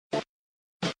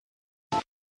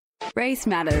Race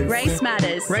matters. Race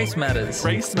matters. Race matters.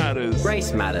 Race matters.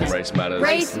 Race matters. Race matters.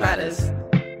 Race matters.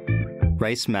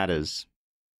 Race matters.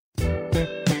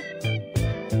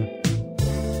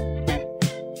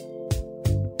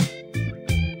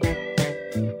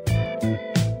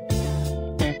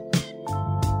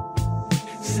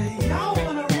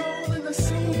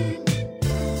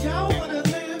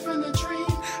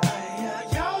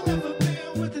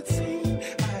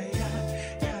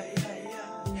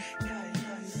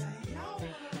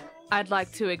 I'd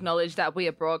like to acknowledge that we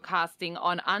are broadcasting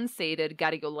on unceded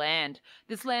Gadigal land.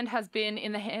 This land has been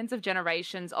in the hands of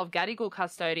generations of Gadigal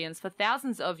custodians for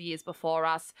thousands of years before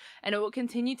us, and it will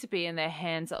continue to be in their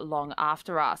hands long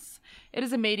after us. It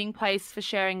is a meeting place for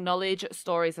sharing knowledge,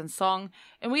 stories and song,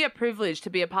 and we are privileged to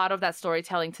be a part of that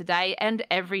storytelling today and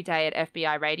every day at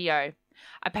FBI Radio.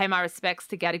 I pay my respects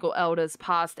to Gadigal elders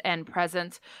past and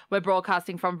present. We're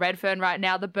broadcasting from Redfern right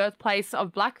now, the birthplace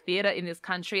of Black theatre in this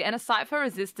country and a site for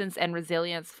resistance and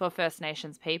resilience for First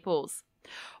Nations peoples.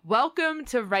 Welcome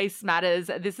to Race Matters.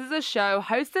 This is a show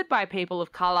hosted by people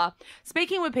of colour,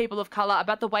 speaking with people of colour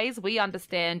about the ways we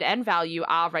understand and value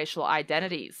our racial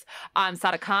identities. I'm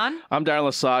Sada Khan. I'm Darren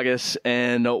Lasagas,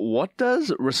 and what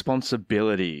does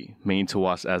responsibility mean to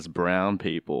us as brown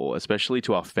people, especially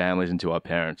to our families and to our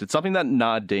parents? It's something that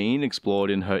Nardine explored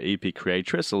in her EP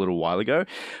Creatress a little while ago,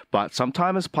 but some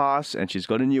time has passed and she's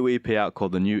got a new EP out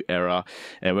called The New Era,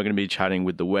 and we're going to be chatting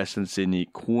with the Western Sydney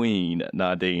Queen,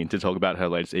 Nardine, to talk about her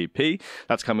latest EP.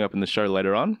 That's coming up in the show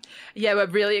later on. Yeah, we're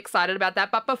really excited about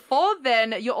that. But before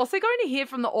then, you're also going to hear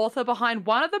from the author behind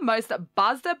one of the most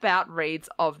buzzed about reads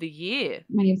of the year.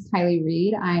 My name is Kylie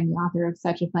Reed. I'm the author of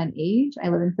Such a Fun Age. I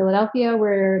live in Philadelphia,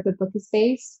 where the book is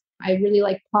based. I really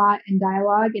like plot and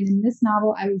dialogue. And in this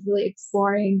novel, I was really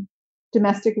exploring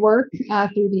domestic work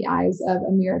through the eyes of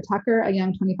Amira Tucker, a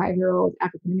young 25-year-old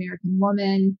African-American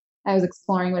woman. I was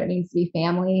exploring what it means to be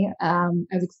family. I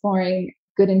was exploring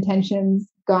good intentions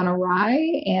gone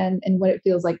awry and what it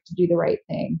feels like to do the right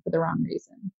thing for the wrong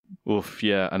reason. Oof,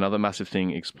 yeah. Another massive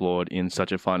thing explored in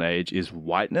Such a Fun Age is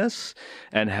whiteness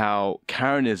and how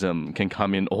Karenism can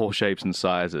come in all shapes and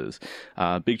sizes.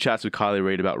 Big chats with Kylie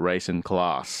Reed about race and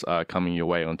class coming your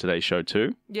way on today's show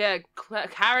too. Yeah,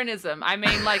 Karenism. I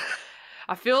mean, like...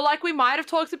 I feel like we might have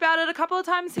talked about it a couple of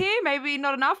times here. Maybe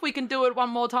not enough. We can do it one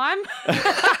more time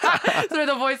through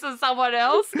the voice of someone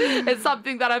else. It's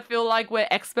something that I feel like we're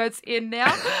experts in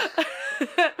now.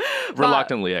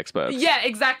 Reluctantly experts. Yeah,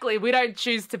 exactly. We don't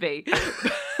choose to be.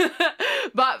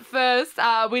 But first,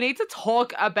 we need to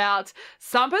talk about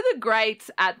some of the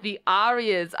greats at the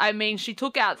Arias. I mean, she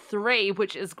took out 3,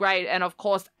 which is great and, of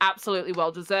course, absolutely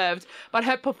well-deserved. But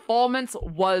her performance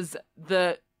was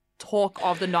the talk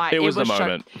of the night. It was the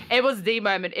moment. It was the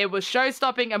moment. It was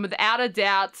show-stopping and without a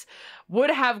doubt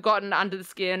would have gotten under the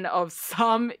skin of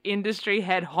some industry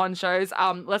head honchos.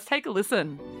 Let's take a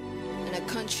listen. In a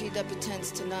country that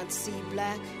pretends to not see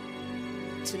black,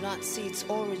 to not see its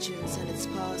origins and its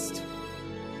past.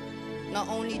 Not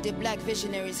only did black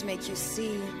visionaries make you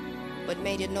see, but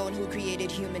made it known who created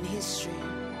human history.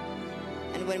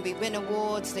 And when we win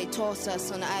awards, they toss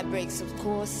us on eye breaks, of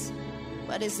course.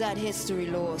 But is that history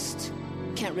lost?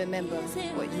 Can't remember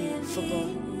what you forgot.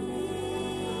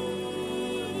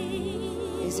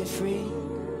 Is it free?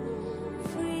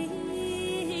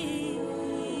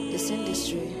 This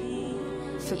industry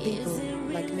for people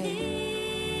like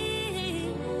me.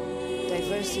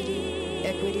 Diversity,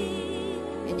 equity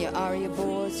in your ARIA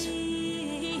boards.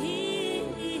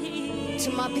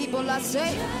 To my people I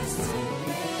say,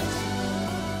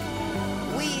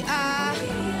 we are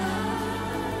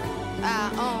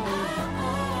our own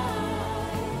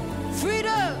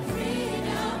freedom.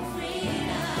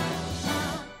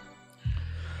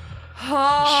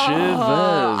 Oh,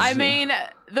 Shivers. I mean,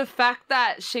 the fact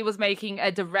that she was making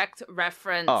a direct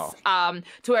reference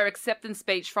to her acceptance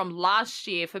speech from last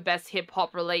year for Best Hip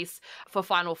Hop release for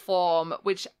Final Form,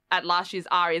 which at last year's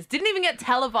Arias didn't even get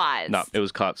televised. No, it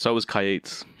was cut. So was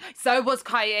Kait's. So was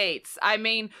Kait's. I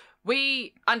mean,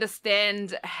 we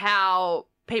understand how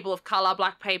people of colour,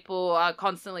 black people, are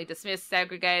constantly dismissed,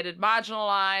 segregated,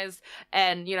 marginalised,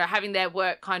 and, you know, having their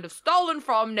work kind of stolen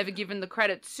from, never given the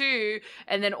credit to,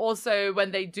 and then also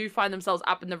when they do find themselves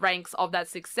up in the ranks of that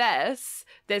success,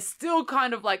 they're still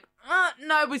kind of like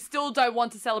no, we still don't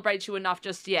want to celebrate you enough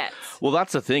just yet. Well,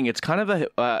 that's the thing. It's kind of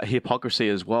a hypocrisy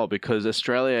as well, because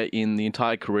Australia, in the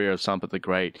entire career of Sampa the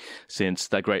Great, since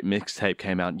that great mixtape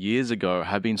came out years ago,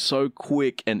 have been so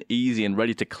quick and easy and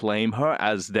ready to claim her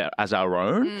as our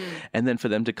own, and then for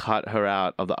them to cut her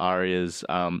out of the arias,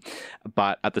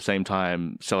 but at the same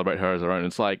time celebrate her as our own.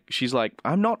 It's like, she's like,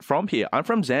 I'm not from here. I'm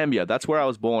from Zambia. That's where I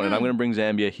was born, and I'm going to bring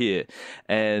Zambia here.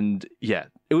 And yeah,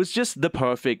 it was just the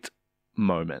perfect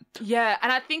moment. Yeah,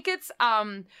 and I think it's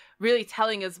really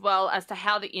telling as well as to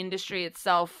how the industry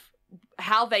itself,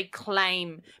 how they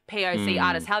claim POC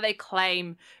artists, how they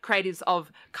claim creatives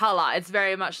of colour. It's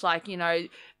very much like, you know,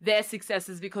 their success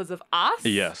is because of us.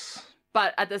 Yes.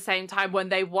 But at the same time, when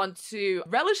they want to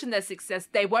relish in their success,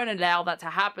 they won't allow that to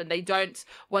happen. They don't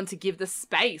want to give the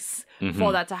space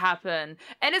for that to happen.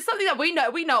 And it's something that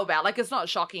we know about. Like, it's not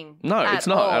shocking. No, it's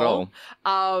not at all.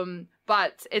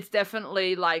 But it's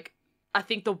definitely like, I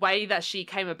think the way that she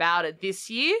came about it this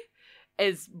year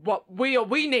is what we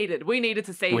needed. We needed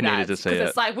to see that. We needed to see it. Because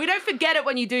it's like, we don't forget it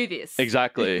when you do this.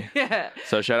 Exactly. Yeah.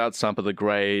 So shout out Sampa the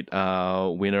Great,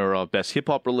 winner of Best Hip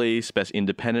Hop Release, Best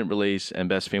Independent Release, and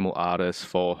Best Female Artist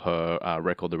for her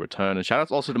record, The Return. And shout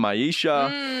out also to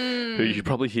Maisha, who you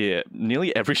probably hear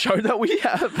nearly every show that we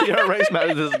have here at Race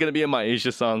Matters. This is going to be a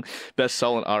Maisha song. Best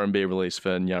Soul and R&B release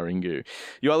for Nyaringu.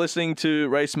 You are listening to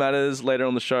Race Matters. Later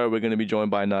on the show, we're going to be joined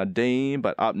by Nadine.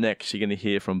 But up next, you're going to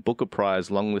hear from Booker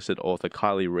Prize long-listed author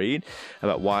Kylie Reid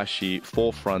about why she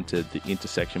forefronted the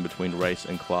intersection between race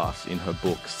and class in her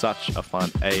book, Such a Fun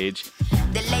Age.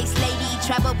 The lace lady,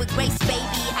 travel with grace, baby.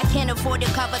 I can't afford to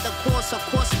cover the course, of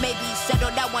course, maybe settle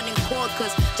that one in court,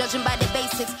 cause judging by the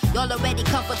basics, y'all already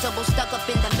comfortable, stuck up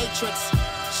in the matrix.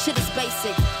 Shit is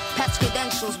basic, patch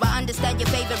credentials, but understand your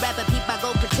favorite rapper, peep my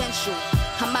gold potential.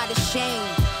 I'm out of shame,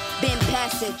 been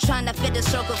passive, trying to fit a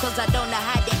circle cause I don't know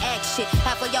how to act shit.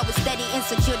 Half of y'all was steady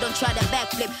insecure, don't try to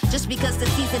backflip, just because the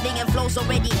seasoning and flow's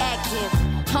already active.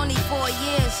 Only 4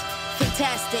 years,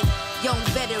 fantastic, young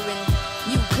veteran,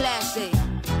 new classic.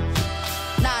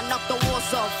 Now I knock the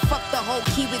walls off, fuck the whole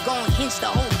key, we gon' hinge the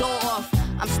whole door off.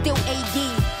 I'm still AD,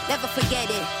 never forget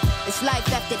it, it's life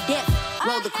after death,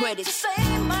 roll the credits.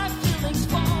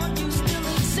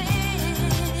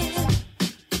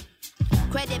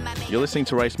 You're listening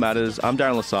to Race Matters. I'm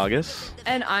Darren Lasagas.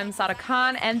 And I'm Sada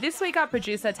Khan. And this week our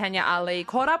producer Tanya Ali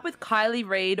caught up with Kylie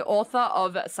Reid, author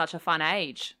of Such a Fun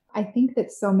Age. I think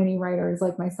that so many writers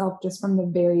like myself, just from the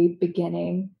very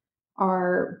beginning,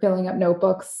 are filling up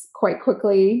notebooks quite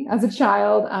quickly as a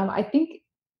child. I think,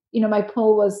 my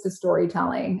pull was to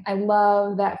storytelling. I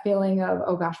love that feeling of,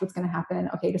 oh gosh, what's going to happen?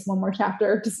 Okay, just one more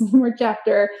chapter,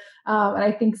 And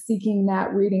I think seeking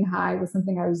that reading high was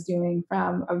something I was doing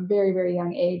from a very, very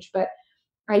young age. But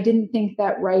I didn't think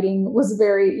that writing was a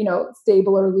very,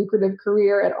 stable or lucrative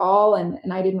career at all. And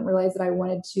I didn't realize that I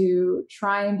wanted to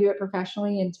try and do it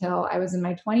professionally until I was in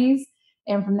my 20s.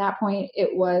 And from that point,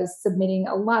 it was submitting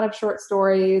a lot of short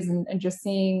stories and just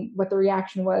seeing what the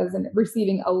reaction was and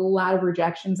receiving a lot of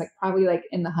rejections, probably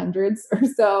in the hundreds or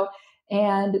so.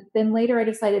 And then later I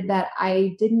decided that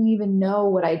I didn't even know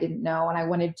what I didn't know, and I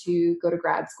wanted to go to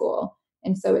grad school.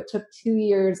 And so it took 2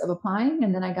 years of applying,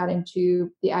 and then I got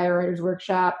into the IO Writers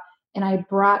Workshop, and I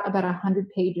brought about 100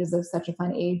 pages of Such a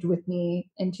Fun Age with me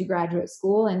into graduate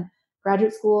school. And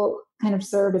graduate school kind of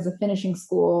served as a finishing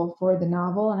school for the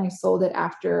novel, and I sold it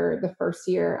after the first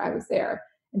year I was there.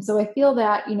 And so I feel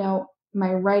that,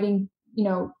 my writing,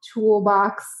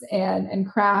 toolbox and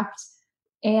craft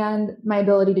and my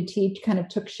ability to teach kind of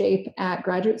took shape at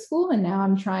graduate school. And now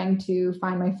I'm trying to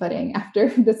find my footing after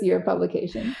this year of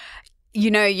publication.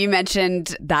 You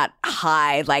mentioned that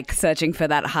high, searching for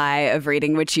that high of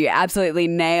reading, which you absolutely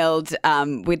nailed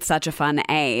with Such a Fun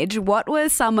Age. What were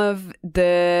some of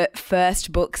the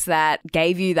first books that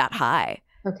gave you that high?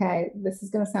 Okay, this is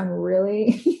going to sound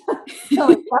really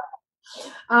silly.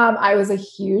 I was a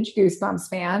huge Goosebumps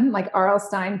fan. R.L.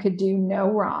 Stine could do no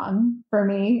wrong for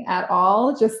me at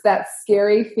all. Just that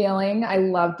scary feeling. I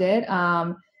loved it.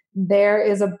 There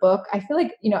is a book, I feel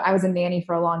like, I was a nanny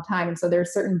for a long time. And so there are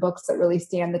certain books that really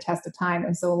stand the test of time.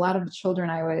 And so a lot of the children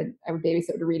I would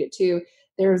babysit would read it too.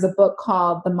 There's a book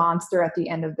called The Monster at the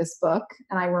end of this book.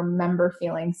 And I remember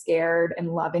feeling scared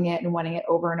and loving it and wanting it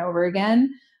over and over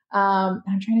again. I'm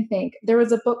trying to think. There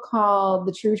was a book called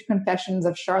The True Confessions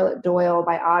of Charlotte Doyle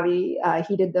by Avi.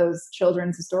 He did those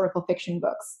children's historical fiction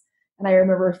books. And I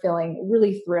remember feeling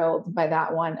really thrilled by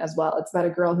that one as well. It's about a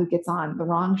girl who gets on the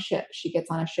wrong ship. She gets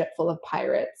on a ship full of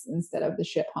pirates instead of the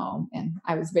ship home. And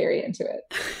I was very into it.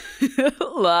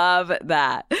 Love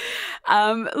that.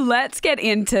 Let's get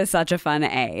into Such a Fun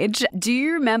Age. Do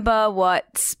you remember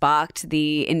what sparked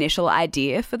the initial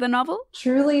idea for the novel?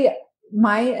 Truly,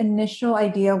 my initial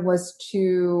idea was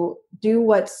to do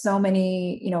what so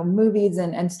many, movies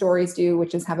and stories do,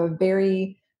 which is have a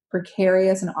very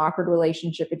precarious and awkward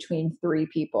relationship between three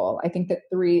people. I think that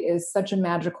three is such a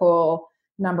magical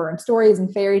number in stories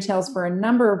and fairy tales for a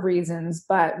number of reasons.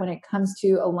 But when it comes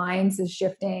to alliances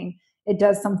shifting, it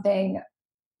does something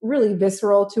really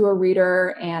visceral to a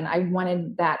reader. And I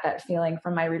wanted that feeling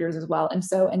from my readers as well. And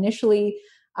so initially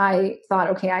I thought,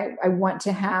 okay, I want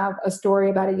to have a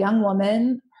story about a young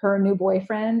woman, her new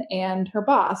boyfriend, and her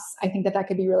boss. I think that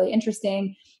could be really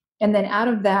interesting. And then out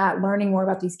of that, learning more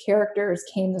about these characters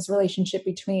came this relationship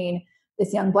between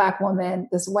this young Black woman,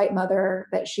 this white mother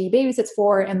that she babysits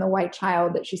for, and the white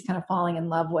child that she's kind of falling in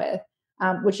love with,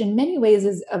 which in many ways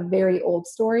is a very old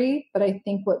story. But I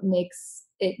think what makes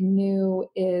it new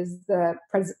is the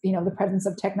presence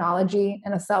of technology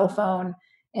and a cell phone,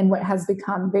 and what has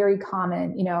become very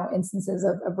common, instances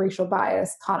of racial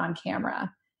bias caught on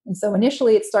camera. And so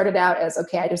initially it started out as,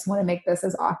 okay, I just want to make this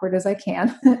as awkward as I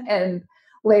can. And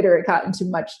later it got into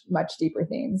much, much deeper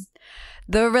themes.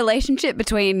 The relationship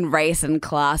between race and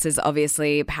class is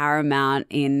obviously paramount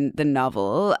in the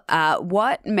novel.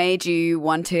 What made you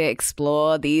want to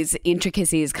explore these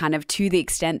intricacies kind of to the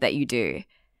extent that you do?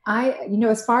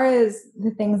 As far as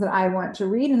the things that I want to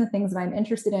read and the things that I'm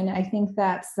interested in, I think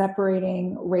that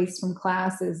separating race from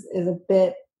class is a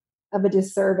bit of a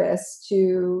disservice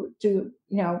to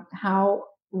how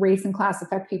race and class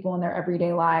affect people in their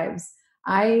everyday lives.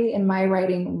 I, in my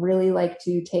writing, really like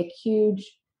to take huge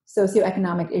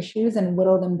socioeconomic issues and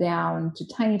whittle them down to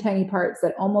tiny, tiny parts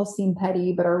that almost seem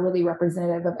petty, but are really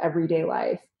representative of everyday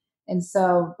life. And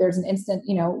so there's an instant,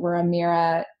 where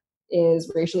Amira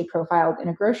is racially profiled in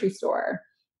a grocery store.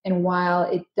 And while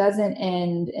it doesn't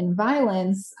end in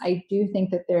violence, I do think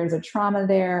that there's a trauma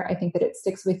there. I think that it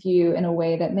sticks with you in a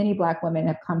way that many Black women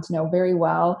have come to know very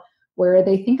well, where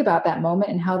they think about that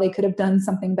moment and how they could have done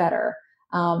something better.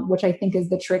 Which I think is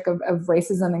the trick of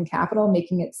racism and capital,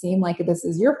 making it seem like this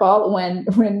is your fault when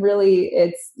really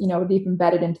it's, deep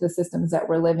embedded into the systems that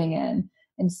we're living in.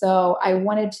 And so I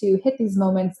wanted to hit these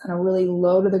moments in a really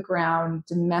low to the ground,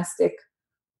 domestic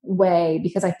way,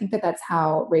 because I think that that's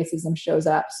how racism shows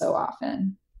up so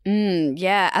often.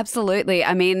 Yeah, absolutely.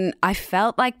 I mean, I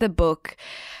felt like the book,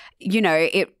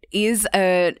 it is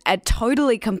a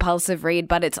totally compulsive read,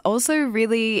 but it's also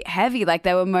really heavy. Like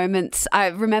there were moments, I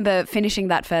remember finishing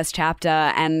that first chapter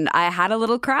and I had a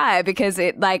little cry because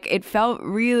it felt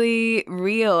really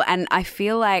real. And I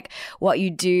feel like what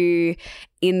you do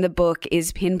in the book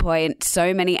is pinpoint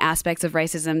so many aspects of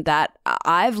racism that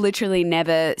I've literally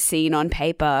never seen on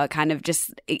paper, kind of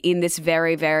just in this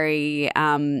very, very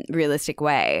realistic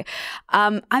way.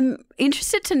 I'm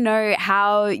interested to know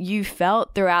how you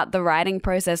felt throughout the writing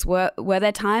process. Were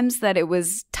there times that it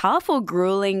was tough or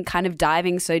grueling, kind of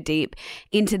diving so deep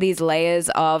into these layers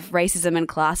of racism and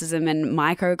classism and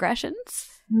microaggressions?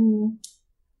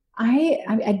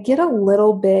 I get a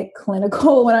little bit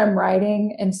clinical when I'm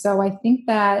writing. And so I think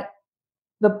that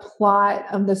the plot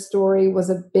of the story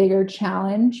was a bigger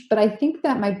challenge. But I think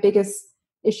that my biggest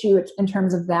issue in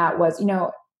terms of that was,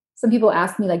 some people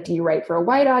ask me, like, do you write for a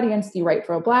white audience? Do you write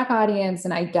for a Black audience?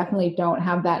 And I definitely don't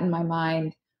have that in my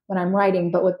mind when I'm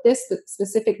writing. But with this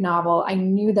specific novel, I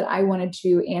knew that I wanted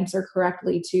to answer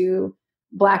correctly to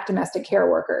Black domestic care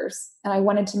workers. And I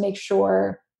wanted to make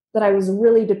sure that I was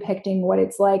really depicting what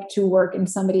it's like to work in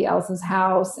somebody else's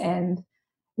house and,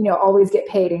 always get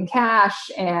paid in cash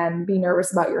and be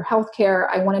nervous about your healthcare.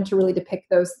 I wanted to really depict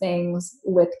those things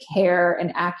with care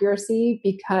and accuracy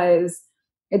because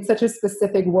it's such a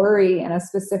specific worry and a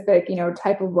specific,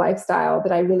 type of lifestyle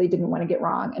that I really didn't want to get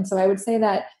wrong. And so I would say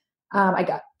that I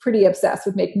got pretty obsessed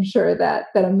with making sure that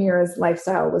Amira's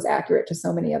lifestyle was accurate to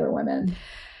so many other women.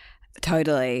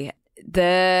 Totally.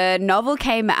 The novel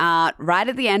came out right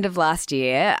at the end of last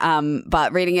year,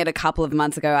 but reading it a couple of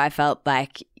months ago, I felt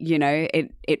like,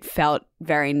 it felt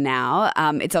very now.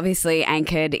 It's obviously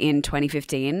anchored in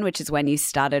 2015, which is when you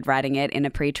started writing it in a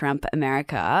pre-Trump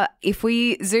America. If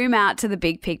we zoom out to the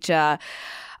big picture,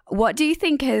 what do you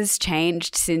think has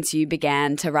changed since you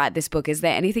began to write this book? Is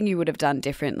there anything you would have done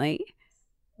differently?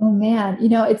 Oh, man.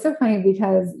 It's so funny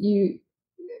because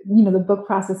the book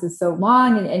process is so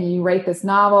long and you write this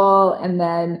novel and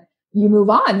then you move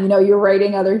on, you're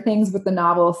writing other things, but the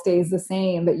novel stays the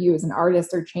same, but you as an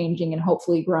artist are changing and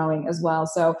hopefully growing as well.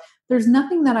 So there's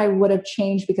nothing that I would have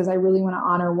changed because I really want to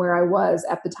honor where I was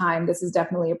at the time. This is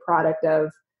definitely a product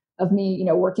of me,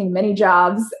 working many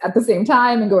jobs at the same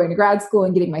time and going to grad school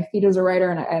and getting my feet as a writer.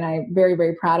 And I'm very,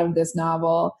 very proud of this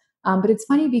novel. But it's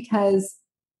funny because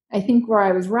I think where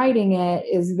I was writing it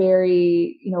is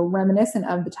very, reminiscent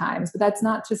of the times, but that's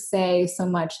not to say so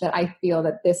much that I feel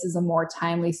that this is a more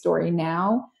timely story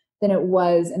now than it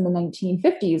was in the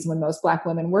 1950s when most Black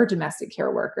women were domestic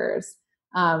care workers.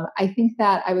 I think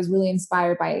that I was really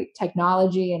inspired by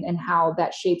technology and how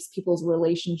that shapes people's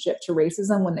relationship to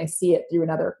racism when they see it through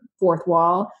another fourth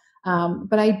wall.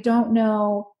 But I don't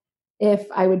know if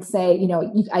I would say,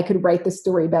 I could write the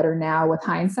story better now with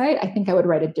hindsight. I think I would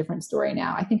write a different story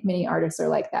now. I think many artists are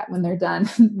like that. When they're done,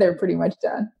 they're pretty much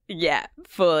done. Yeah,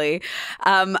 fully.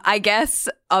 I guess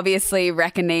obviously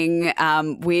reckoning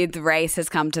with race has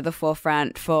come to the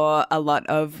forefront for a lot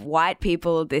of white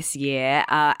people this year.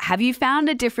 Have you found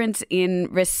a difference in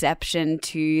reception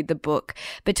to the book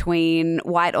between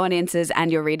white audiences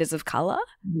and your readers of color?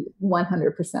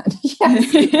 100%.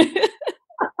 Yes.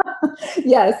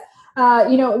 Yes.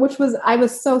 I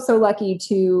was so lucky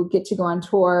to get to go on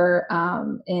tour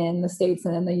in the States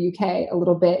and in the UK a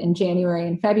little bit in January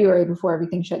and February before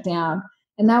everything shut down.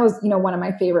 And that was, one of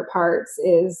my favorite parts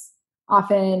is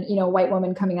often, white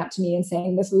women coming up to me and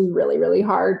saying, this was really, really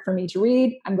hard for me to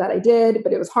read. I'm glad I did,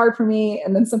 but it was hard for me.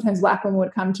 And then sometimes Black women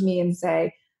would come to me and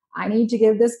say, I need to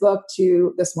give this book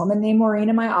to this woman named Maureen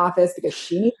in my office because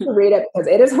she needs to read it because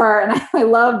it is her. And I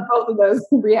love both of those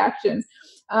reactions.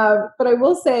 But I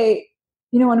will say,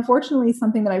 unfortunately,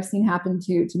 something that I've seen happen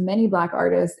to many Black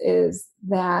artists is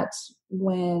that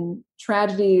when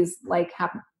tragedies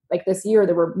happen, like this year,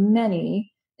 there were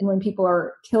many, and when people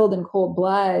are killed in cold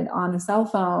blood on a cell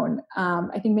phone,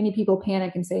 I think many people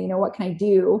panic and say, what can I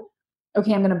do?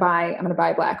 Okay, I'm going to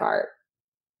buy Black art.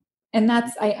 And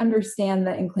I understand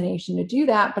the inclination to do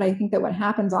that, but I think that what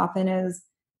happens often is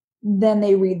then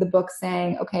they read the book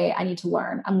saying, okay, I need to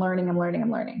learn. I'm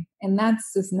learning. And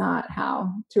that's just not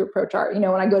how to approach art. When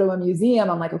I go to a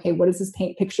museum, I'm like, okay, what is this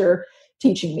paint picture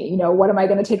teaching me? What am I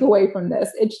going to take away from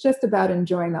this? It's just about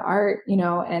enjoying the art,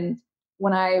 and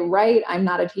when I write, I'm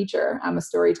not a teacher, I'm a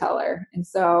storyteller. And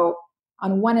so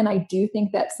on one end, I do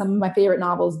think that some of my favorite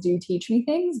novels do teach me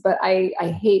things, but I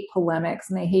hate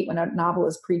polemics and I hate when a novel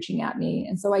is preaching at me.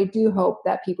 And so I do hope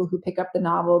that people who pick up the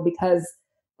novel because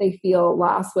they feel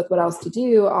lost with what else to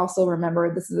do also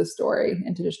remember this is a story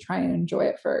and to just try and enjoy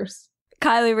it first.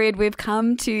 Kylie Reid, we've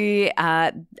come to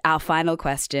our final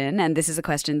question, and this is a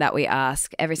question that we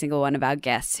ask every single one of our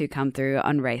guests who come through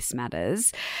on Race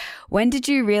Matters. When did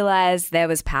you realize there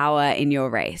was power in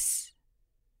your race?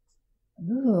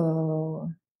 Oh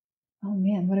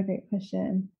man, what a great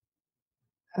question.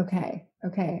 Okay.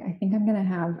 I think I'm gonna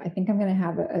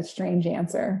have a strange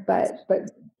answer, but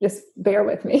just bear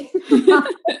with me.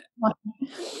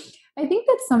 I think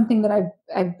that's something that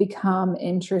I've become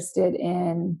interested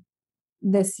in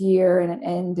this year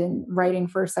and in writing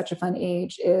for such a fun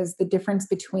age is the difference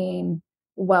between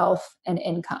wealth and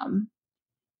income.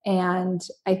 And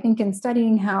I think in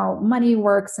studying how money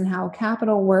works and how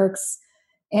capital works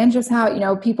and just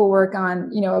how, people work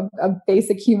on, a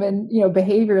basic human,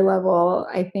 behavior level,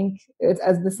 I think it's,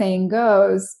 as the saying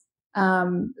goes,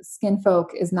 skin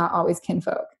folk is not always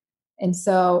kinfolk. And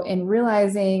so in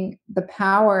realizing the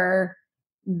power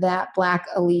that Black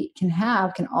elite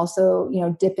can also,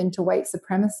 dip into white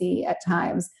supremacy at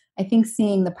times. I think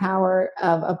seeing the power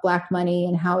of Black money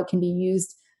and how it can be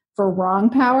used for wrong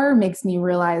power makes me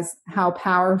realize how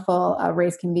powerful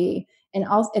race can be. And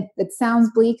also, it sounds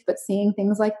bleak, but seeing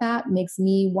things like that makes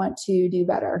me want to do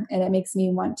better. And it makes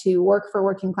me want to work for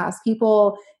working class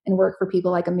people and work for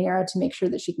people like Amira to make sure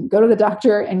that she can go to the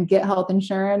doctor and get health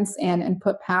insurance and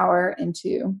put power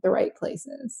into the right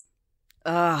places.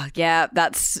 Oh, yeah,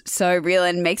 that's so real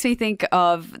and makes me think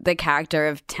of the character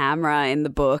of Tamra in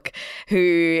the book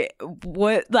who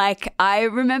I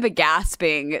remember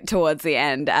gasping towards the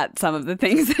end at some of the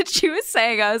things that she was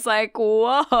saying. I was like,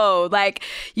 whoa,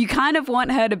 you kind of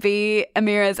want her to be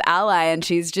Amira's ally and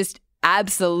she's just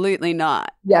absolutely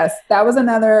not. Yes, that was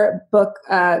another book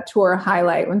tour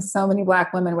highlight when so many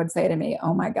Black women would say to me,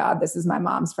 oh my God, this is my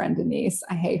mom's friend Denise.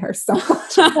 I hate her so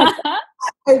much.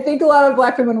 I think a lot of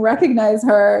Black women recognize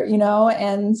her,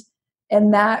 and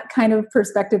that kind of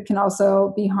perspective can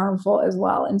also be harmful as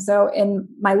well. And so in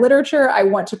my literature, I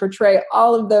want to portray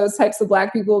all of those types of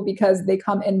Black people because they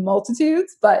come in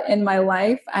multitudes. But in my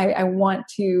life, I want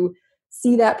to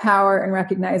see that power and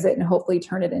recognize it and hopefully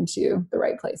turn it into the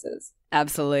right places.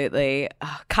 Absolutely.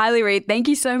 Oh, Kylie Reid, thank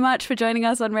you so much for joining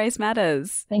us on Race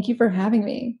Matters. Thank you for having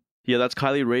me. Yeah, that's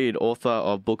Kylie Reid, author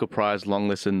of Booker Prize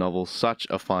long-listed novel Such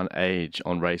a Fun Age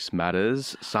on Race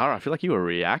Matters. Sarah, I feel like you were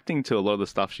reacting to a lot of the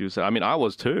stuff she was saying. I mean, I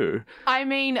was too. I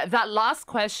mean, that last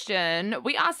question,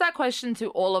 we asked that question to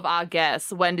all of our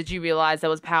guests. When did you realize there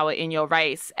was power in your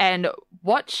race? And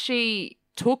what she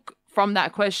took from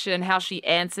that question, how she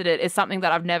answered it, is something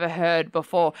that I've never heard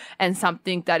before, and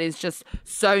something that is just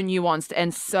so nuanced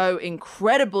and so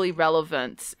incredibly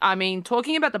relevant. I mean,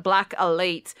 talking about the Black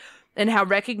elite and how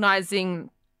recognizing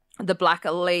the Black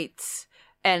elite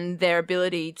and their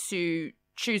ability to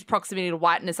choose proximity to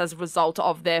whiteness as a result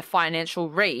of their financial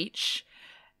reach,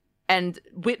 and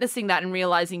witnessing that and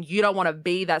realizing you don't want to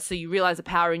be that, so you realize the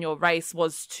power in your race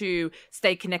was to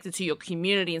stay connected to your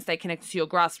community and stay connected to your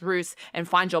grassroots and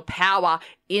find your power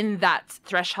in that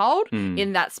threshold,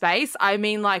 in that space. I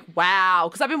mean, like, wow.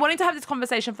 Because I've been wanting to have this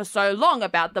conversation for so long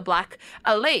about the Black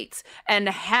elite and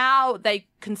how they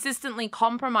consistently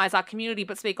compromise our community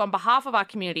but speak on behalf of our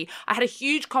community. I had a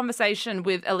huge conversation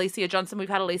with Alicia Johnson. We've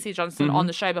had Alicia Johnson on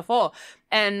the show before.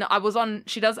 And I was on,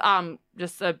 she does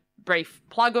just a brief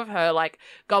plug of her, like,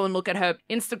 go and look at her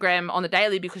Instagram on the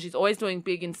daily, because she's always doing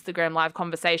big Instagram live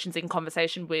conversations in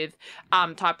conversation with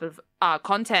type of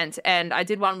content. And I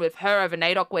did one with her over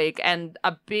NAIDOC week, and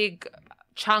a big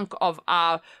chunk of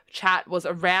our chat was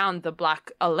around the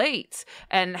Black elite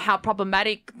and how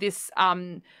problematic this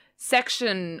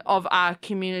section of our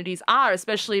communities are,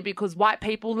 especially because white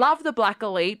people love the Black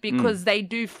elite because they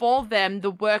do for them the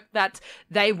work that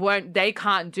they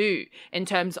can't do in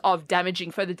terms of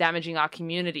further damaging our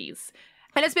communities.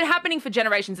 And it's been happening for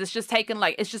generations. It's just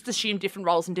it's just assumed different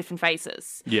roles and different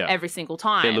faces every single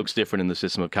time. It looks different in the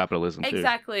system of capitalism too.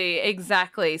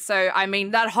 Exactly. So, I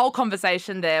mean, that whole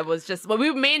conversation there was just,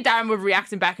 me and Darren were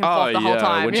reacting back and forth the whole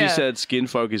time. When she said skin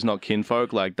folk is not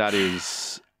kinfolk, like, that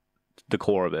is the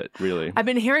core of it, really. I've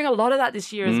been hearing a lot of that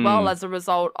this year as well, as a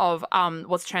result of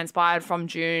what's transpired from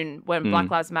June, when Black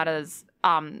Lives Matters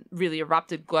really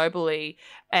erupted globally,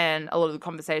 and a lot of the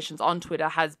conversations on Twitter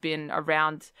has been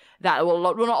around that. Well,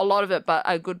 not a lot of it, but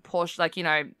a good portion, like,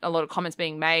 a lot of comments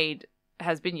being made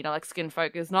has been, like, skin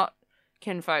folk is not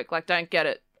kinfolk. Like, don't get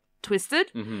it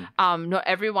twisted. Not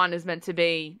everyone is meant to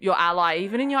be your ally,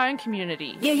 even in your own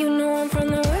community. Yeah, I'm from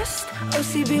the West.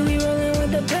 OCB, we rolling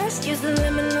with the best. Use the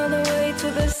lemon all the way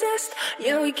to the zest.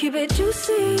 Yeah, we keep it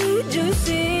juicy.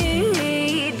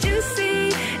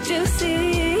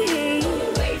 All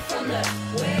the way from the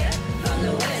where? From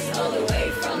the West, all the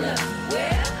way from the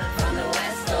where? From the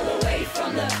West, all the way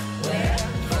from the where?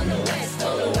 From the West,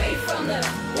 all the way from the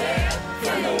where?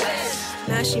 From the West.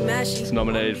 Mashy. It's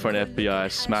nominated for an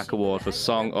FBI Smack Award for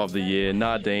Song of the Year.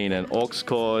 Nardine, an aux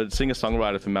chord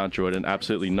singer-songwriter from Mount Druitt, and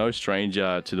absolutely no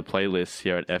stranger to the playlist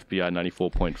here at FBI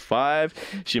 94.5.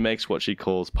 She makes what she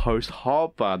calls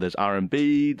post-hop. There's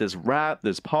R&B, there's rap,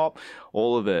 there's pop.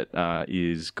 All of it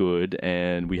is good.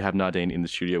 And we have Nardine in the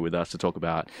studio with us to talk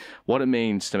about what it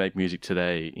means to make music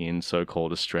today in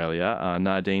so-called Australia.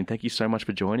 Nardine, thank you so much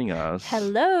for joining us.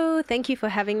 Hello. Thank you for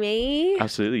having me.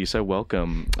 Absolutely. You're so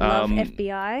welcome. Love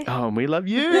FBI. Oh, we love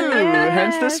you.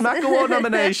 Hence the Smack Award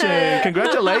nomination.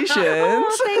 Congratulations.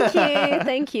 Oh,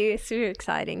 thank you. It's super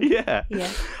exciting. Yeah.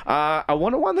 I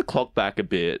want to wind the clock back a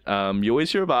bit. You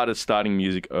always hear about artists starting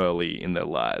music early in their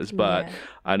lives, but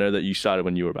I know that you started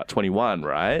when you were about 21,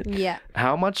 right? Yeah.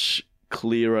 How much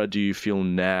clearer do you feel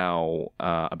now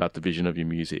about the vision of your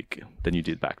music than you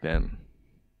did back then?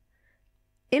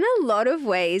 In a lot of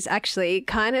ways, actually,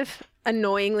 kind of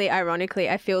annoyingly, ironically,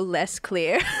 I feel less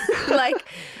clear. Like,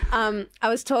 I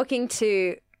was talking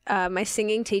to my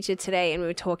singing teacher today, and we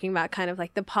were talking about kind of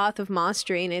like the path of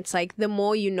mastery, and it's like the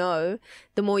more you know,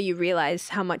 the more you realize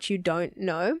how much you don't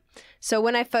know. So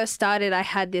when I first started, I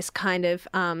had this kind of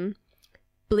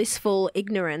blissful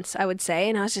ignorance, I would say,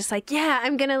 and I was just like,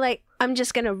 I'm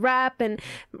just gonna rap and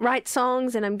write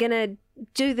songs, and I'm gonna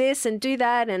do this and do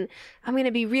that, and I'm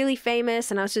gonna be really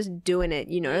famous. And I was just doing it,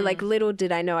 like, little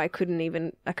did I know I could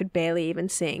barely even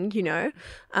sing,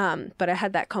 but I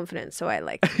had that confidence, so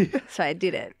so I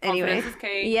did it anyway. Confidence is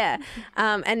key. Yeah.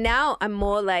 And now I'm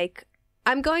more like,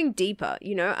 I'm going deeper,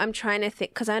 I'm trying to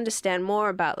think, because I understand more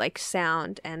about like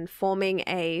sound and forming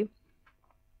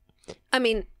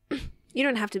you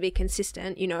don't have to be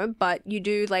consistent, but you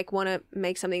do like want to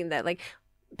make something that like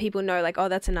people know, like, oh,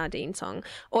 that's a Nardine song,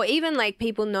 or even like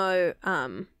people know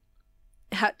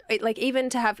how, like, even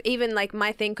to have, even like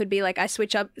my thing could be like I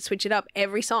switch it up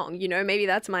every song, maybe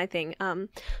that's my thing,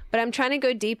 but I'm trying to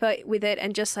go deeper with it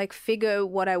and just like figure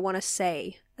what I want to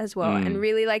say as well, and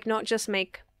really like not just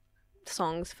make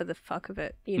songs for the fuck of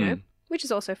it, which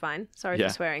is also fine. Sorry for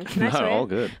swearing. Can I swear? All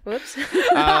good. Whoops.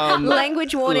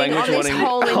 Language warning on this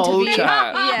whole interview.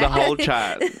 The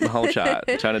whole chat.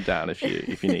 Turn it down if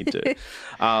you need to.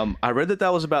 I read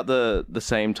that was about the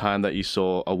same time that you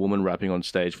saw a woman rapping on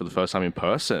stage for the first time in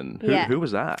person. Who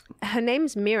was that? Her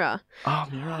name's Mira. Oh,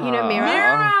 Mira. You know Mira?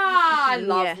 Mira! I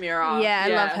love yeah. Mira. Yeah, I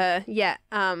love her. Yeah.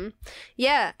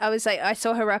 Yeah, I was like, I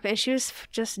saw her rap and she was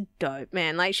just dope,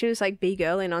 man. Like, she was like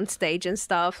B-girling on stage and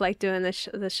stuff, like doing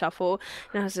the shuffle.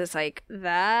 And I was just like,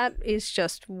 that is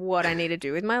just what I need to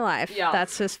do with my life. Yeah.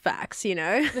 That's just facts, you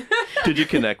know? Did you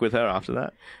connect with her after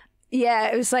that? Yeah,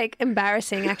 it was like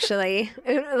embarrassing actually.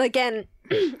 Again,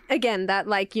 that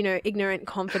like, you know, ignorant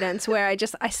confidence where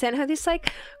I sent her this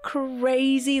like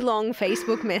crazy long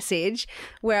Facebook message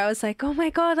where I was like, oh my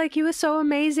God, like you were so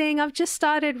amazing. I've just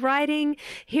started writing.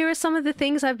 Here are some of the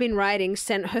things I've been writing.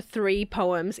 Sent her 3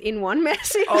 poems in one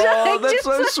message. Oh, Like, that's just,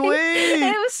 so like, sweet.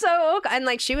 It was so awkward. And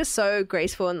like, she was so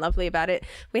graceful and lovely about it.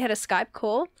 We had a Skype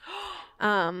call.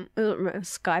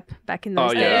 Skype back in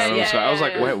those Oh, days. yeah. Yeah, That's right. I was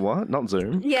like, yeah. wait, what? Not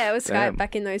Zoom? Yeah, it was Skype Damn.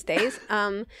 back in those days.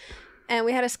 And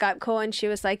we had a Skype call, and she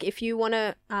was like, "If you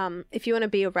wanna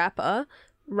be a rapper,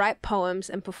 write poems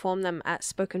and perform them at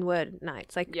spoken word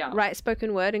nights. Like, Yeah. write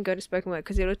spoken word and go to spoken word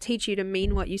because it'll teach you to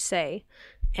mean what you say,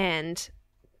 and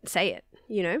say it.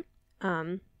 You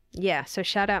know, yeah. So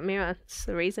shout out Mira. It's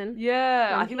the reason.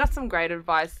 Yeah, I think that's some great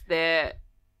advice there.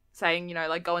 Saying, you know,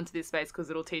 like go into this space because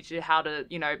it'll teach you how to,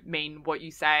 you know, mean what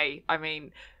you say. I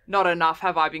mean, not enough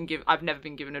have I been given. I've never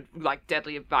been given like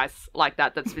deadly advice like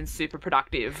that. That's been super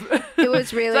productive. It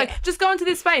was really It's like just go into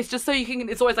this space just so you can.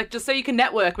 It's always like just so you can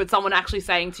network with someone actually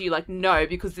saying to you like no,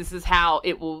 because this is how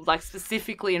it will like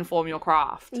specifically inform your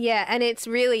craft. Yeah, and it's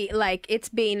really like it's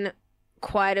been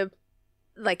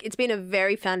a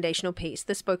very foundational piece,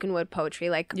 the spoken word poetry.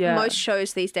 Like Yeah. most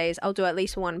shows these days, I'll do at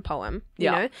least one poem, you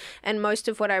Yeah. know? And most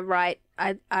of what I write,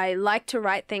 I like to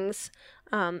write things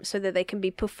so that they can be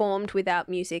performed without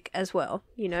music as well,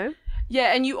 you know?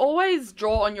 Yeah, and you always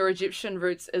draw on your Egyptian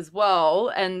roots as well,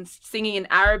 and singing in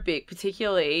Arabic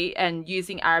particularly, and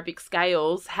using Arabic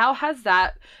scales. How has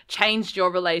that changed your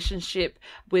relationship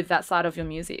with that side of your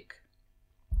music?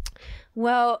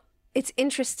 Well, it's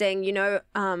interesting, you know,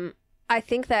 I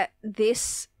think that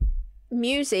this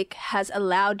music has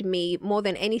allowed me more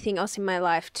than anything else in my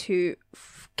life to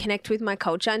connect with my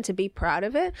culture and to be proud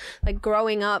of it. Like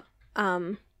growing up,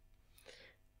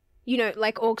 you know,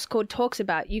 like Orcs Chord talks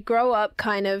about, you grow up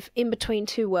kind of in between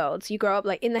two worlds. You grow up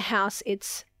like in the house,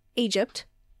 it's Egypt,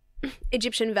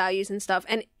 Egyptian values and stuff.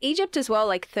 And Egypt as well,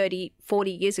 like 30,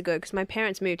 40 years ago, because my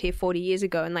parents moved here 40 years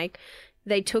ago and like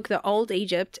they took the old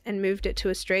Egypt and moved it to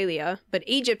Australia. But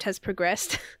Egypt has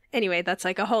progressed. Anyway, that's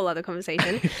like a whole other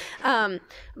conversation.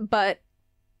 But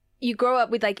you grow up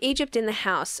with like Egypt in the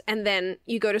house and then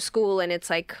you go to school and it's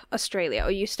like Australia,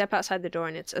 or you step outside the door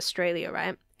and it's Australia,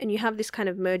 right? And you have this kind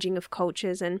of merging of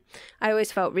cultures. And I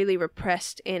always felt really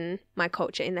repressed in my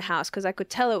culture in the house because I could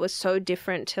tell it was so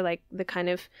different to like the kind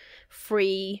of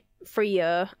freer,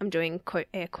 I'm doing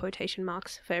air quotation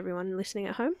marks for everyone listening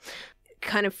at home,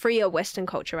 kind of freer Western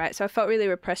culture, right? So I felt really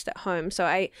repressed at home. So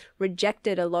I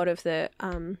rejected a lot of the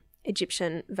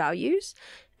Egyptian values.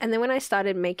 And then when I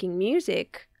started making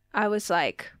music, I was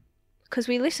like, because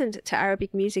we listened to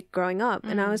Arabic music growing up,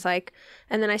 and I was like,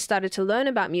 and then I started to learn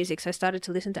about music. So I started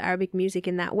to listen to Arabic music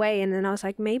in that way. And then I was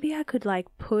like, maybe I could like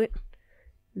put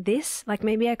this, like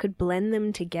maybe I could blend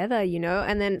them together, you know?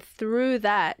 And then through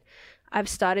that, I've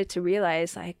started to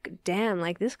realize, like, damn,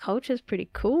 like this culture is pretty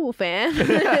cool, fam.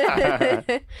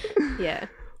 Yeah.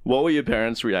 What were your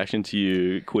parents' reaction to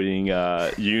you quitting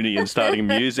uni and starting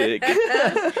music?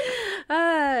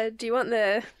 Do you want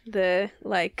the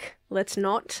like, let's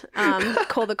not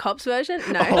call the cops version?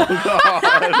 No. Oh,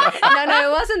 God. No,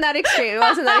 it wasn't that extreme.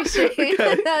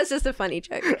 That was just a funny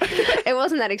joke. It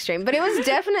wasn't that extreme. But it was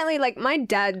definitely like my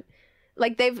dad,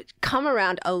 like they've come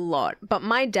around a lot, but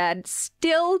my dad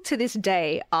still to this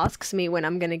day asks me when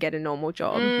I'm going to get a normal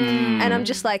job. And I'm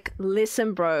just like,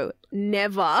 listen, bro,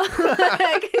 never.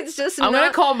 Like, it's just I'm going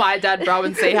to call my dad, bro,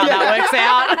 and see how that works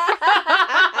out.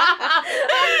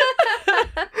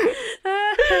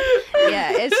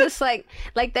 Yeah, it's just like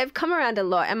they've come around a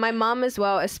lot. And my mom as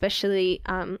well, especially.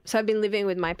 So I've been living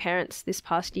with my parents this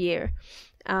past year.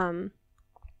 And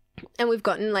we've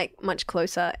gotten like much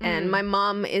closer, and my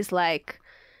mom is like,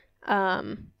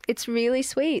 it's really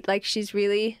sweet. Like she's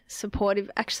really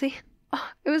supportive. Actually,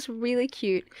 it was really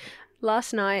cute.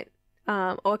 Last night,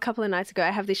 or a couple of nights ago, I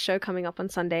have this show coming up on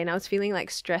Sunday, and I was feeling like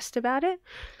stressed about it.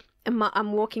 And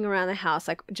I'm walking around the house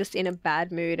like just in a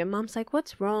bad mood, and Mom's like,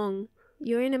 "What's wrong?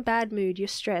 You're in a bad mood. You're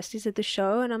stressed. Is it the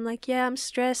show?" And I'm like, "Yeah, I'm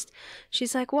stressed."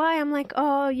 She's like, "Why?" I'm like,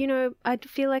 "Oh, you know, I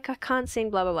feel like I can't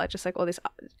sing, blah, blah, blah." Just like all this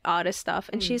artist stuff.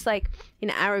 And she's like, in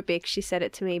Arabic, she said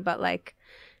it to me, but like,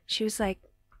 she was like,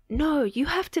 "No, you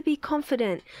have to be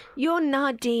confident. You're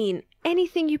Nadine.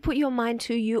 Anything you put your mind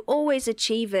to, you always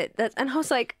achieve it." And I was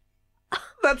like,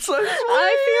 That's so sweet.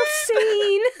 I feel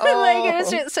seen. Like it was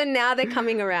Oh. just, so now they're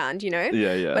coming around, you know.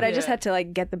 Yeah, yeah. But I just Yeah. had to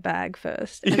like get the bag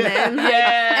first, and then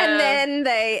Yeah.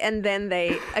 and then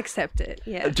they accept it.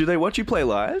 Yeah, Do they watch you play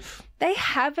live? they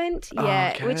haven't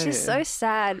yet, which is so Okay.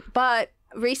 sad. But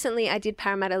recently, I did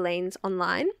Parramatta Lanes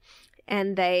online,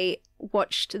 and they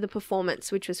watched the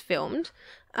performance, which was filmed.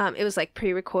 It was like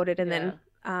pre-recorded and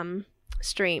then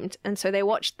streamed, and so they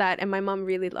watched that, and my mum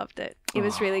really loved it. It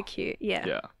was really cute.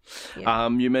 Yeah. Yeah.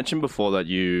 You mentioned before that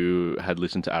you had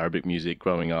listened to Arabic music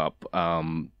growing up.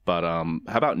 But how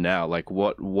about now? Like,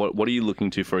 what are you looking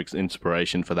to for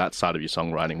inspiration for that side of your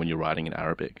songwriting when you're writing in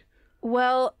Arabic?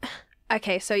 Well,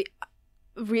 okay, so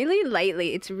really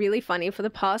lately, it's really funny. For the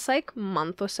past like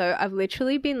month or so, I've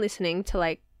literally been listening to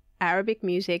like Arabic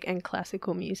music and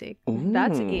classical music.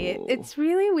 That's it. Ooh. It's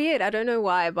really weird. I don't know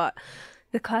why, but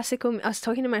the classical. I was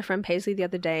talking to my friend Paisley the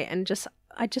other day, and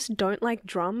I just don't like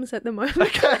drums at the moment.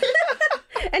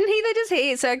 And neither does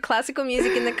he. So classical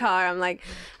music in the car, I'm like,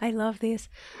 I love this.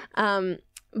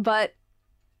 But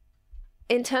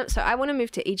so I want to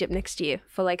move to Egypt next year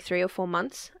for like 3 or 4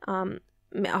 months.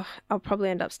 I'll probably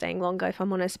end up staying longer if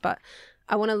I'm honest, but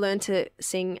I want to learn to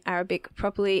sing Arabic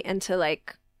properly and to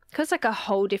like, because like a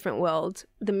whole different world,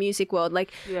 the music world.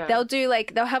 Like Yeah.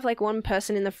 they'll have like one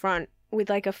person in the front with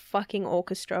like a fucking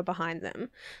orchestra behind them,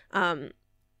 and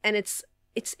it's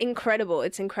incredible.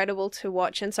 It's incredible to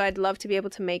watch, and so I'd love to be able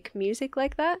to make music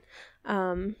like that.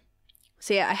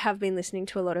 So yeah, I have been listening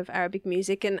to a lot of Arabic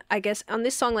music, and I guess on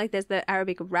this song, like there's the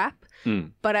Arabic rap,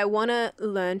 but I want to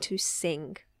learn to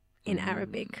sing in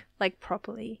Arabic, like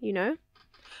properly, you know?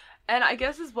 And I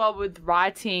guess as well with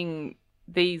writing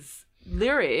these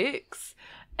lyrics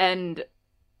and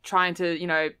trying to,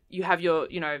 you have your,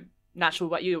 natural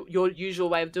way, your usual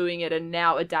way of doing it, and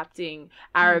now adapting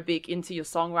Arabic into your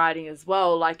songwriting as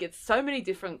well. Like it's so many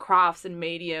different crafts and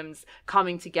mediums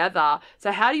coming together.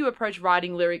 So how do you approach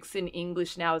writing lyrics in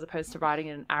English now as opposed to writing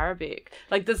in Arabic?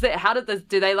 Like do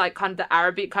they like kind of the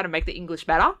Arabic kind of make the English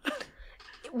better?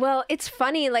 Well, it's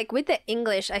funny, like with the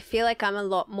English, I feel like I'm a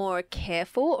lot more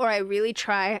careful, or I really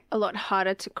try a lot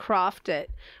harder to craft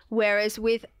it. Whereas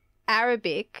with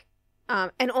Arabic,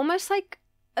 and almost like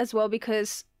as well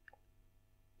because,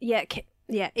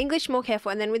 English more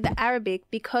careful. And then with the Arabic,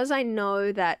 because I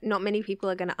know that not many people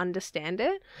are going to understand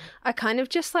it, I kind of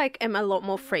just like am a lot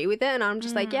more free with it. And I'm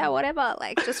just like, yeah, whatever,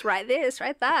 like just write this,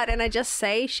 write that. And I just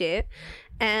say shit.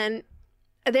 And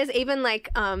there's even like,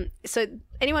 so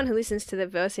anyone who listens to the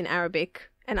verse in Arabic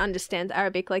and understands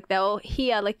Arabic, like they'll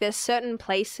hear, like there's certain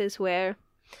places where,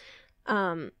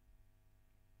 I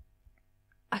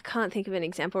can't think of an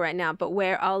example right now, but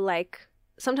where I'll like,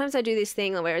 sometimes I do this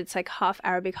thing where it's like half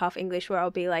Arabic, half English, where I'll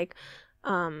be like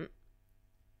I'll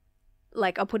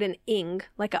put an ing,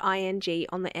 like an ing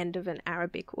on the end of an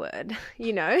Arabic word,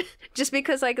 you know, just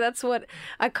because like that's what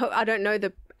I don't know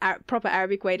the proper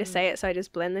Arabic way to say it, so I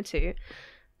just blend the two.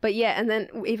 But yeah, and then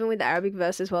even with the Arabic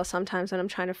verse as well, sometimes when I'm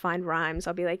trying to find rhymes,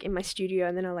 I'll be like in my studio,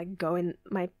 and then I'll like go in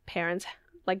my parents'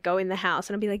 go in the house,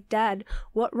 and I'll be like, Dad,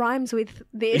 what rhymes with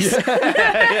this? And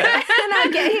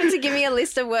I'll get him to give me a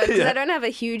list of words because I don't have a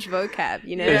huge vocab,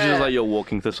 you know. It's just like your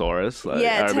walking thesaurus, like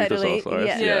Yeah, Arabic totally.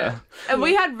 thesaurus. Yeah. And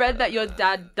we had read that your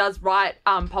dad does write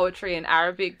poetry in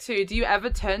Arabic too. Do you ever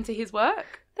turn to his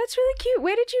work? That's really cute.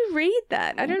 Where did you read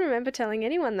that? I don't remember telling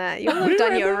anyone that. You'll have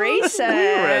done your research. We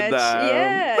read that.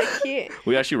 Yeah, cute.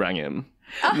 We actually rang him.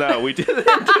 No, we didn't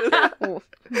do that. Oh,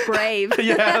 brave.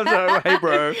 Yeah, I'm sorry. Hey,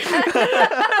 bro.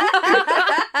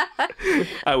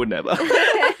 I would never.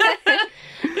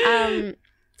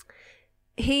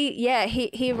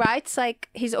 He writes like,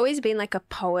 he's always been like a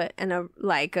poet and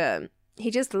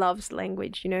he just loves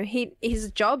language, you know.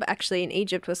 His job actually in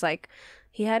Egypt was like,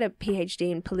 he had a PhD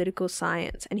in political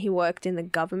science, and he worked in the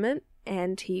government,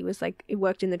 and he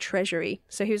worked in the treasury.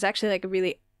 So he was actually like a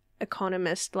really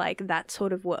economist, like that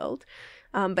sort of world.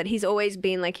 But he's always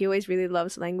been like, he always really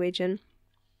loves language, and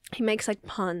he makes like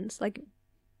puns, like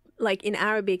in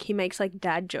Arabic, he makes like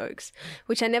dad jokes,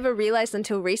 which I never realized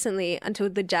until recently, until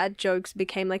the dad jokes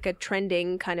became like a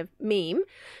trending kind of meme.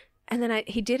 And then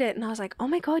he did it, and I was like, oh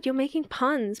my God, you're making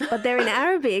puns, but they're in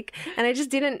Arabic. And I just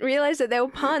didn't realize that they were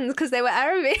puns because they were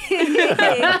Arabic.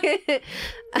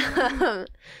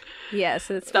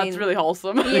 So That's really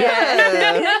wholesome.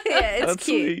 Yeah, it's That's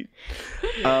cute.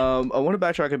 sweet. I want to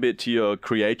backtrack a bit to your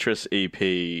Creatress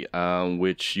EP,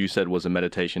 which you said was a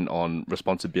meditation on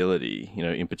responsibility, you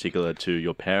know, in particular to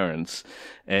your parents.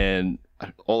 And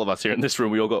all of us here in this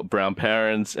room, we all got brown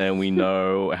parents, and we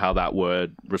know how that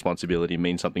word responsibility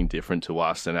means something different to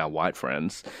us than our white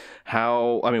friends.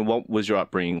 What was your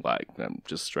upbringing like?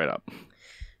 Just straight up.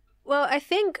 Well, I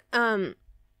think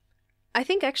I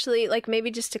think actually, like,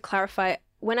 maybe just to clarify,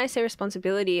 when I say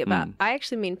responsibility about, I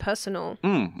actually mean personal.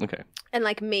 Okay. And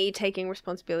like me taking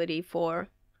responsibility for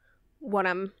what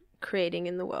I'm creating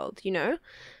in the world, you know?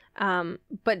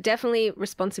 But definitely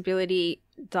responsibility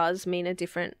does mean a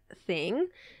different thing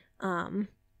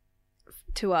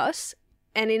to us.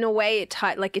 And in a way,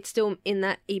 it's still in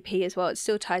that EP as well. It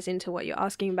still ties into what you're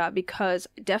asking about, because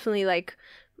definitely like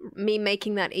me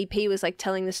making that EP was like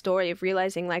telling the story of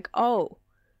realizing like, oh,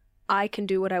 I can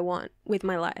do what I want with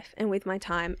my life and with my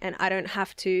time, and I don't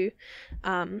have to,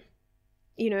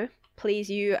 please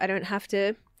you. I don't have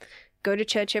to go to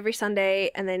church every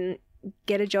Sunday and then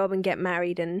get a job and get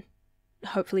married and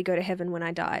hopefully go to heaven when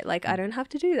I die. Like, I don't have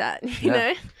to do that, you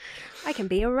know? I can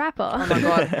be a rapper. Oh my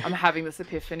God, I'm having this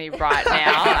epiphany right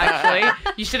now,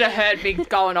 actually. You should have heard me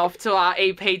going off to our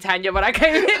EP, Tanya, when I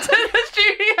came into the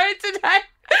studio today.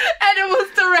 And it was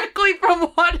directly from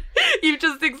what you've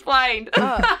just explained.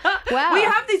 Oh, wow. We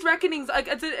have these reckonings. Like,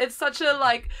 it's such a,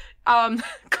 like,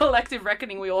 collective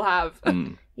reckoning we all have.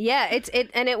 Yeah,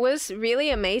 and it was really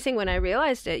amazing when I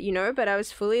realized it, you know, but I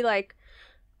was fully like,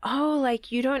 oh,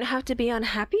 like, you don't have to be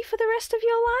unhappy for the rest of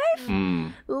your life?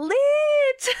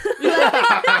 Lit!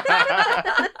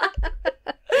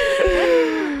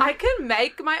 I can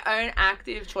make my own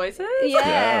active choices?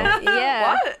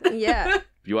 Yeah. What? Yeah.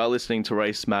 You are listening to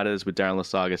Race Matters with Darren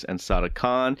Lasagas and Sada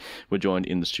Khan. We're joined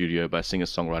in the studio by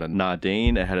singer-songwriter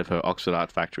Nardine, ahead of her Oxford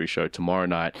Art Factory show tomorrow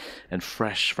night, and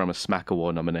fresh from a Smack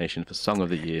Award nomination for Song of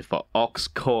the Year for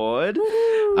Oxcord.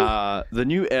 The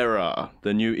new era,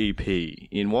 the new EP.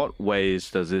 In what ways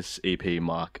does this EP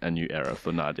mark a new era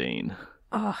for Nardine?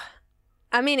 Oh,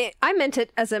 I mean, I meant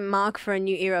it as a mark for a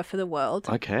new era for the world.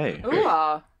 Okay.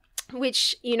 Ooh.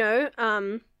 Which, you know,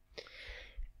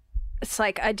 it's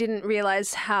like I didn't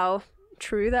realize how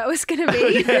true that was going to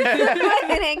be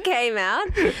when it came out.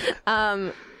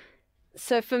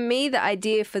 So for me, the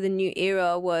idea for the new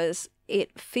era was,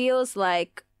 it feels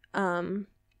like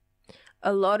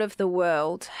a lot of the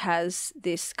world has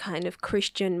this kind of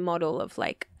Christian model of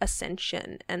like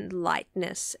ascension and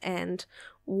lightness and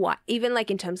what, even like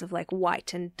in terms of like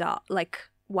white and dark, like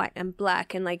white and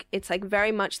black, and like it's like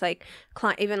very much like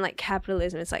even like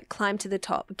capitalism, it's like climb to the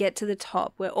top, get to the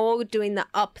top, we're all doing the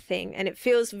up thing, and it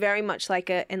feels very much like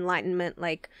a enlightenment,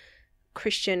 like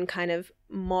Christian kind of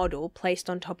model placed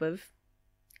on top of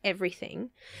everything.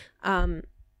 And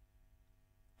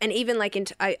even like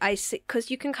I see,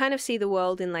 because you can kind of see the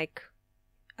world in like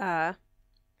kind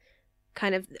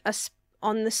of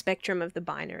on the spectrum of the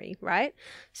binary, right?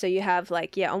 So you have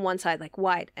like, yeah, on one side like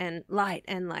white and light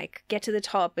and like get to the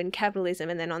top and capitalism,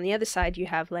 and then on the other side you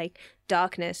have like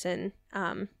darkness and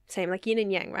same like yin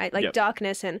and yang, right? Like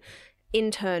darkness and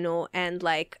internal and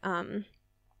like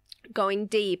going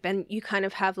deep, and you kind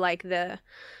of have like the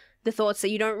thoughts that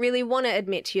you don't really want to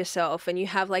admit to yourself, and you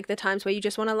have like the times where you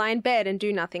just want to lie in bed and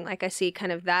do nothing. Like I see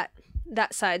kind of that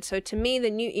side. So to me, the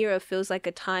new era feels like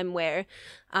a time where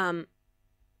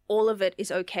all of it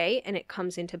is okay and it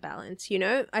comes into balance, you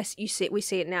know? We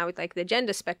see it now with like the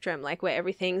gender spectrum, like where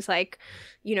everything's like,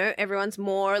 you know, everyone's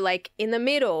more like in the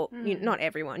middle. Not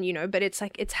everyone, you know, but it's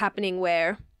like it's happening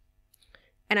where,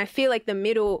 and I feel like the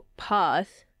middle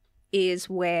path is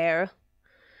where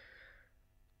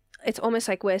it's almost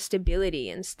like where stability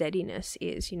and steadiness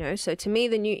is, you know? So to me,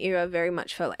 the new era very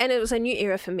much felt, and it was a new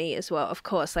era for me as well, of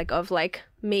course, like of like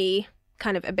me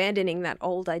kind of abandoning that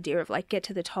old idea of like get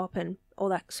to the top and all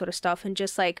that sort of stuff, and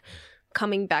just like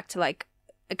coming back to like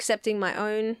accepting my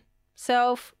own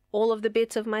self, all of the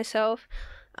bits of myself,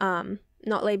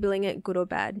 not labeling it good or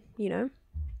bad, you know?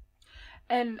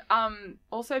 And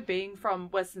also being from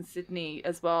Western Sydney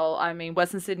as well, I mean,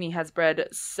 Western Sydney has bred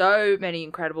so many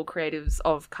incredible creatives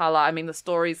of colour. I mean, the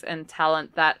stories and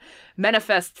talent that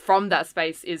manifest from that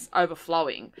space is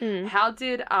overflowing. How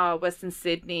did Western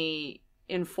Sydney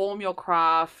inform your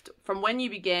craft from when you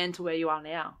began to where you are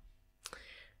now?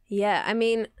 Yeah, I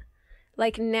mean,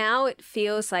 like now it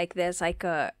feels like there's like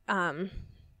a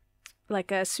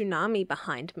tsunami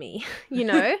behind me, you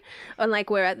know? And like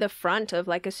we're at the front of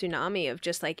like a tsunami of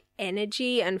just like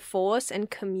energy and force and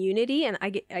community, and I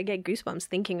get goosebumps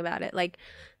thinking about it. Like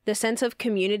the sense of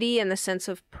community and the sense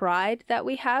of pride that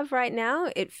we have right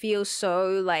now, it feels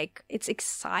so like it's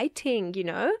exciting, you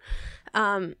know?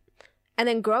 And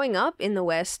then growing up in the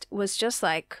West was just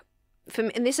like, for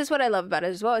me, and this is what I love about it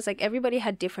as well, it's like everybody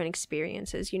had different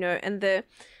experiences, you know? And the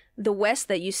West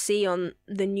that you see on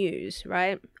the news,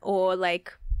 right? Or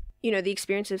like, you know, the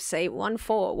experience of say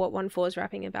 1-4, what 1-4 is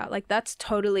rapping about. Like that's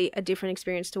totally a different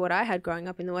experience to what I had growing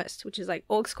up in the West, which is like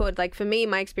Oxcord. Like for me,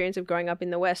 my experience of growing up in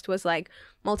the West was like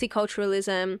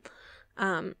multiculturalism,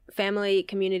 family,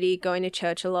 community, going to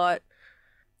church a lot,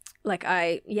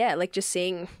 like just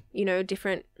seeing, you know,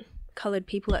 different colored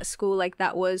people at school, like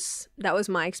that was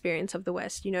my experience of the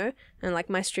West, you know, and like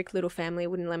my strict little family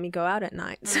wouldn't let me go out at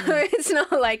night. So it's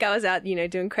not like I was out, you know,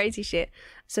 doing crazy shit.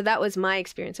 So that was my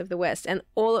experience of the West, and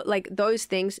all like those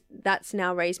things that's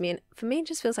now raised me. And for me, it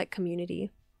just feels like community.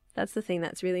 That's the thing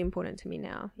that's really important to me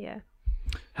now. Yeah.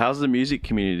 How's the music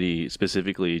community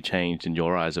specifically changed in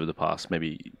your eyes over the past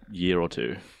maybe year or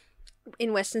two?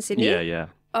 In Western Sydney? Yeah.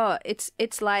 Oh,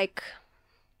 it's like,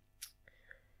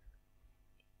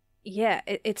 yeah,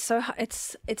 it's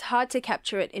hard to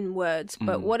capture it in words,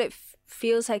 but what it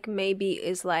feels like maybe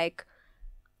is like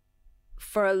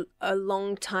for a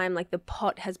long time, like the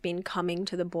pot has been coming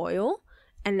to the boil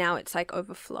and now it's like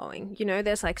overflowing. You know,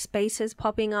 there's like spaces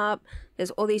popping up.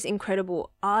 There's all these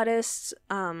incredible artists.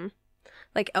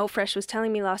 Like Elfresh was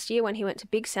telling me last year when he went to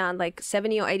Big Sound, like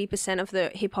 70 or 80% of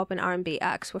the hip hop and R&B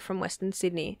acts were from Western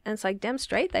Sydney. And it's like, damn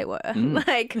straight they were.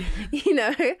 Like, you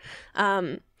know,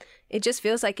 it just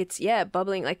feels like it's,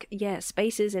 bubbling, like,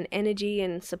 spaces and energy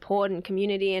and support and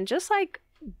community and just like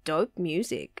dope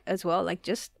music as well. Like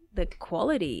just the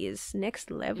quality is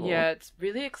next level. Yeah, it's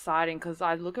really exciting because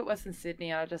I look at Western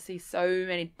Sydney and I just see so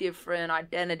many different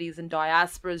identities and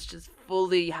diasporas just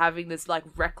fully having this like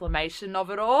reclamation of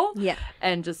it all. Yeah.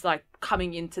 And just like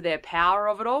coming into their power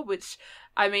of it all, which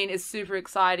I mean is super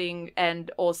exciting and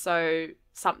also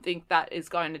something that is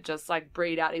going to just like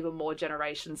breed out even more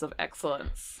generations of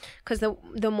excellence. Because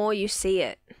the more you see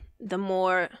it, the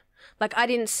more, like I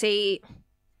didn't see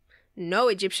no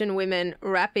Egyptian women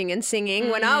rapping and singing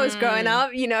when I was growing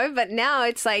up, you know, but now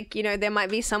it's like, you know, there might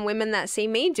be some women that see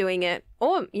me doing it,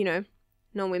 or, you know,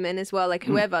 non-women as well, like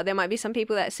whoever. There might be some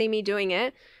people that see me doing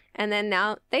it and then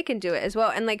now they can do it as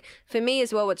well. And like for me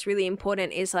as well, what's really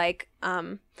important is like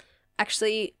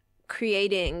actually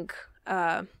creating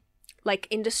like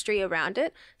industry around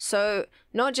it. So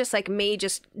not just like me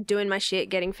just doing my shit,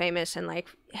 getting famous and like,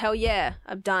 hell yeah,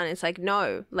 I've done. It's like,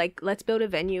 no, like let's build a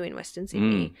venue in Western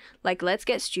Sydney. Like let's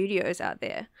get studios out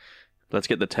there. Let's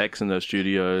get the techs in those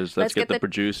studios. Let's get the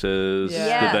producers,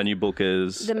 the venue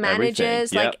bookers, the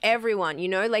managers, everything. like everyone, you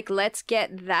know, like let's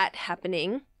get that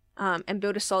happening and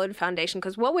build a solid foundation.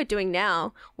 Because what we're doing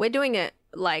now, we're doing it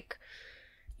like,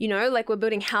 you know, like we're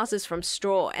building houses from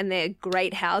straw and they're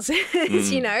great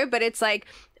houses, you know, but it's like,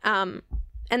 and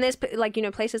there's like, you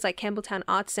know, places like Campbelltown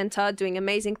Arts Centre doing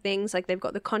amazing things. Like they've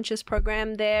got the Conscious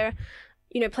program there,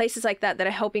 you know, places like that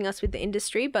are helping us with the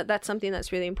industry. But that's something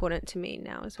that's really important to me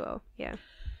now as well. Yeah.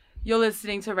 You're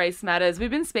listening to Race Matters.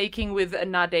 We've been speaking with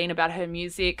Nadine about her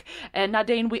music. And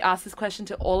Nadine, we asked this question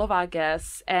to all of our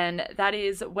guests. And that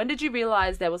is, when did you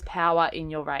realise there was power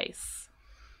in your race?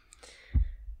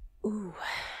 Ooh.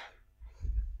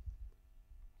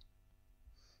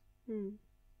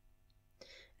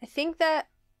 I think that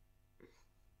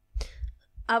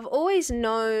I've always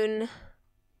known,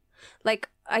 like,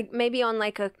 maybe on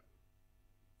like a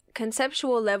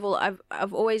conceptual level,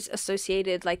 I've always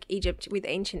associated like Egypt with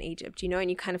ancient Egypt, you know, and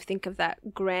you kind of think of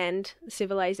that grand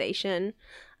civilization.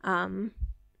 And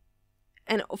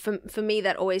for me,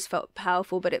 that always felt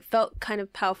powerful, but it felt kind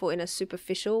of powerful in a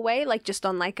superficial way, like just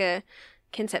on like a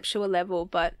conceptual level.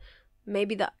 But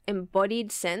maybe the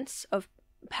embodied sense of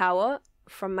power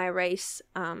from my race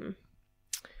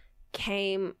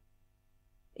came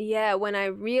when I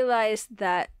realized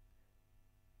that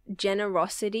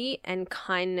generosity and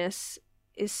kindness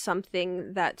is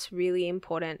something that's really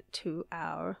important to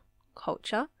our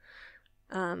culture.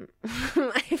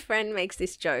 My friend makes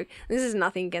this joke. This is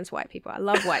nothing against white people. I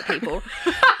love white people.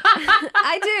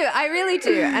 I really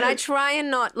do. And I try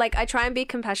and not, like, I try and be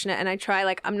compassionate, and I try,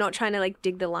 like, I'm not trying to, like,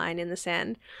 dig the line in the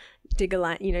sand. Dig a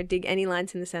line, you know, dig any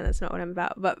lines in the sand. That's not what I'm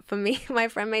about. But for me, my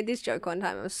friend made this joke one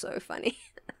time. It was so funny.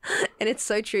 And it's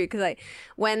so true because, like,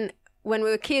 when we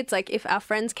were kids, like, if our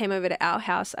friends came over to our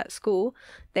house at school,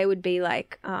 they would be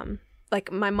like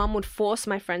my mum would force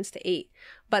my friends to eat.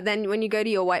 But then when you go to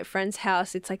your white friend's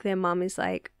house, it's like their mum is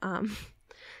like,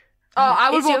 I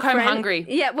would walk home hungry.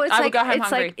 Yeah, well, I would go home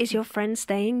hungry. Like, is your friend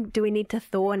staying? Do we need to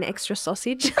thaw an extra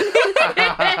sausage? Which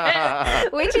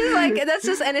is like,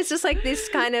 and it's just like this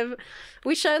kind of,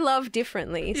 we show love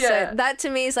differently. Yeah. So that to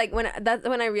me is like when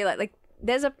I realized, like,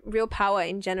 there's a real power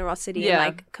in generosity and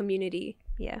like community.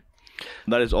 Yeah.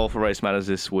 That is all for Race Matters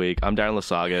this week. I'm Darren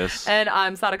Lasagas. And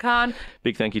I'm Sada Khan.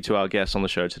 Big thank you to our guests on the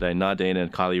show today, Nadine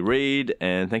and Kylie Reid.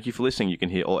 And thank you for listening. You can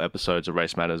hear all episodes of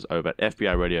Race Matters over at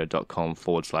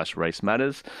fbiradio.com/Race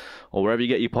Matters or wherever you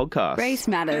get your podcasts. Race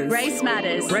Matters. Race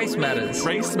Matters. Race Matters.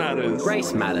 Race Matters.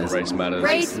 Race Matters. Race Matters.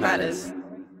 Race Matters.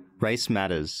 Race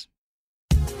Matters.